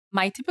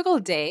My typical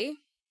day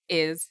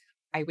is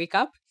I wake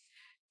up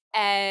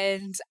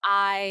and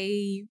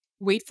I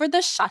wait for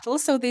the shuttle.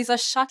 So there's a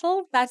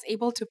shuttle that's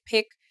able to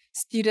pick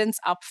students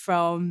up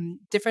from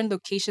different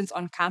locations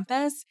on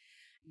campus,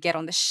 get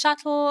on the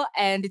shuttle,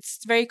 and it's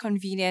very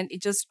convenient.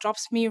 It just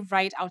drops me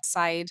right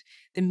outside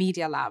the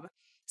Media Lab.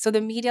 So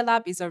the Media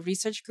Lab is a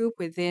research group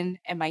within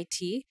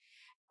MIT,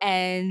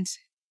 and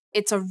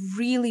it's a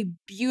really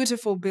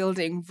beautiful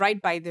building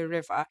right by the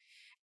river.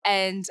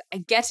 And I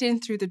get in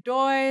through the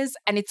doors,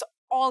 and it's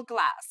all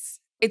glass.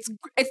 It's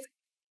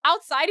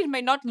outside. It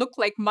might not look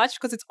like much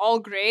because it's all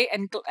gray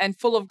and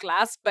full of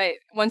glass. But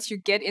once you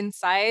get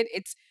inside,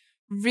 it's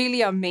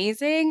really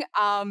amazing.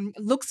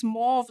 Looks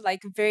more of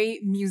like very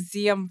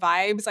museum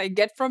vibes I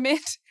get from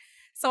it.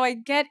 So I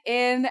get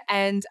in,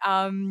 and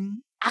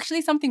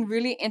actually something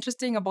really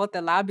interesting about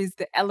the lab is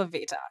the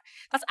elevator.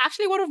 That's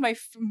actually one of my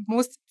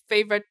most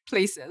favorite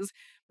places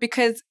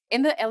because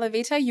in the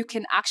elevator, you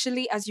can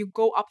actually, as you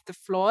go up the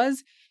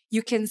floors,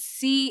 you can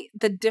see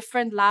the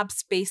different lab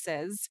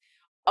spaces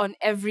on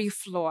every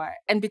floor.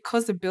 And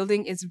because the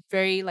building is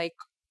very like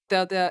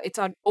the it's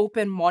an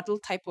open model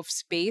type of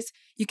space,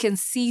 you can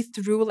see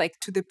through like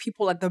to the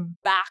people at the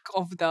back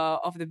of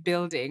the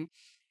building.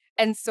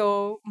 And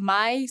so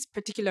my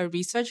particular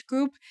research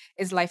group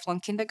is lifelong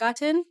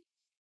kindergarten.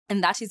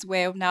 And that is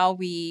where now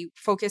we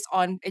focus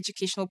on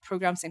educational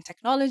programs and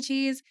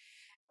technologies.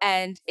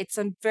 And it's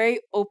a very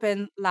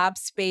open lab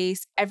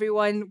space.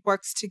 Everyone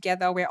works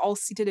together. We're all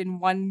seated in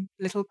one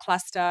little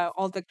cluster,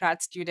 all the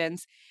grad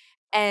students.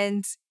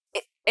 And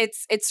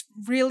it's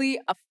really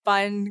a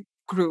fun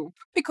group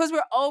because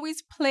we're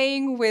always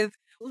playing with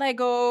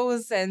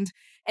Legos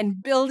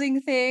and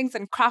building things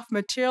and craft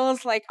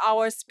materials. Like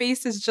our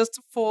space is just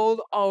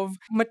full of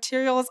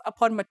materials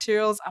upon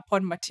materials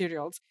upon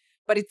materials.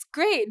 But it's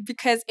great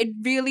because it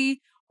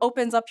really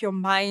opens up your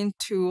mind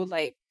to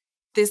like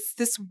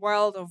this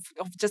world of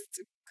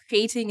just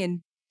creating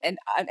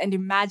and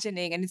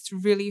imagining, and it's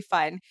really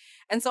fun.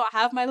 And so I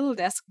have my little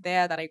desk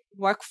there that I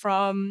work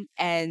from,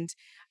 and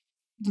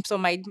so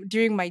my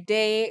during my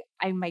day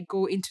I might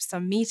go into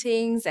some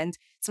meetings, and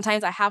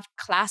sometimes I have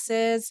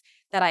classes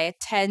that I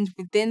attend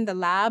within the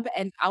lab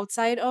and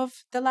outside of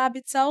the lab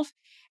itself.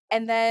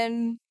 And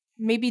then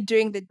maybe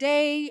during the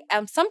day,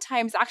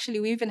 sometimes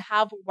actually we even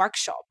have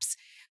workshops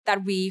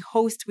that we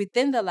host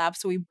within the lab.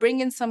 So we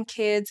bring in some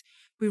kids,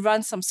 we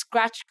run some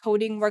scratch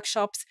coding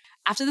workshops.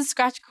 After the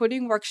scratch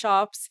coding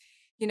workshops,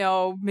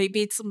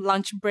 maybe it's some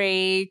lunch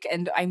break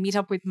and I meet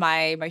up with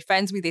my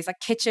friends. There's a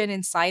kitchen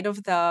inside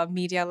of the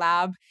media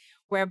lab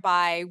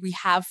whereby we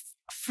have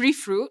free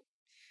fruit,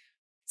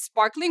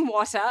 sparkling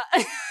water,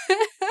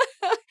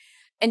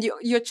 and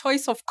your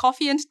choice of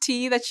coffee and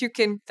tea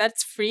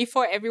that's free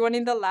for everyone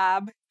in the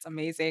lab. It's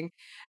amazing.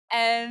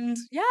 And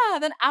yeah,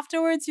 then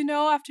afterwards,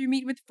 after you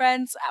meet with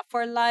friends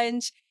for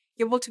lunch,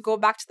 you're able to go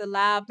back to the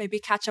lab, maybe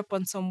catch up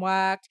on some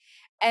work.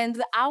 And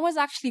the hours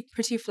actually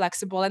pretty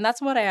flexible. And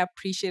that's what I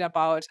appreciate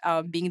about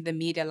being in the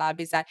media lab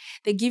is that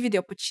they give you the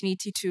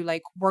opportunity to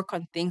like work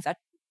on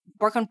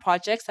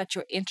projects that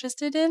you're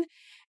interested in.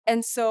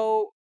 And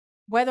so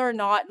whether or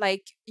not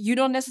like you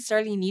don't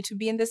necessarily need to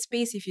be in this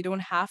space if you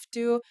don't have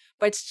to,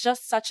 but it's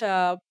just such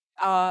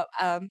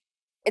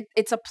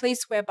it's a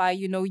place whereby,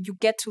 you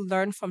get to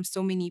learn from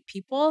so many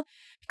people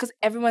because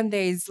everyone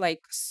there is like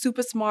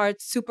super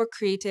smart, super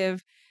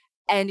creative,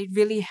 and it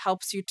really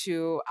helps you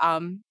to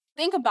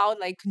think about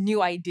like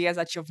new ideas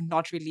that you've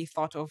not really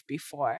thought of before.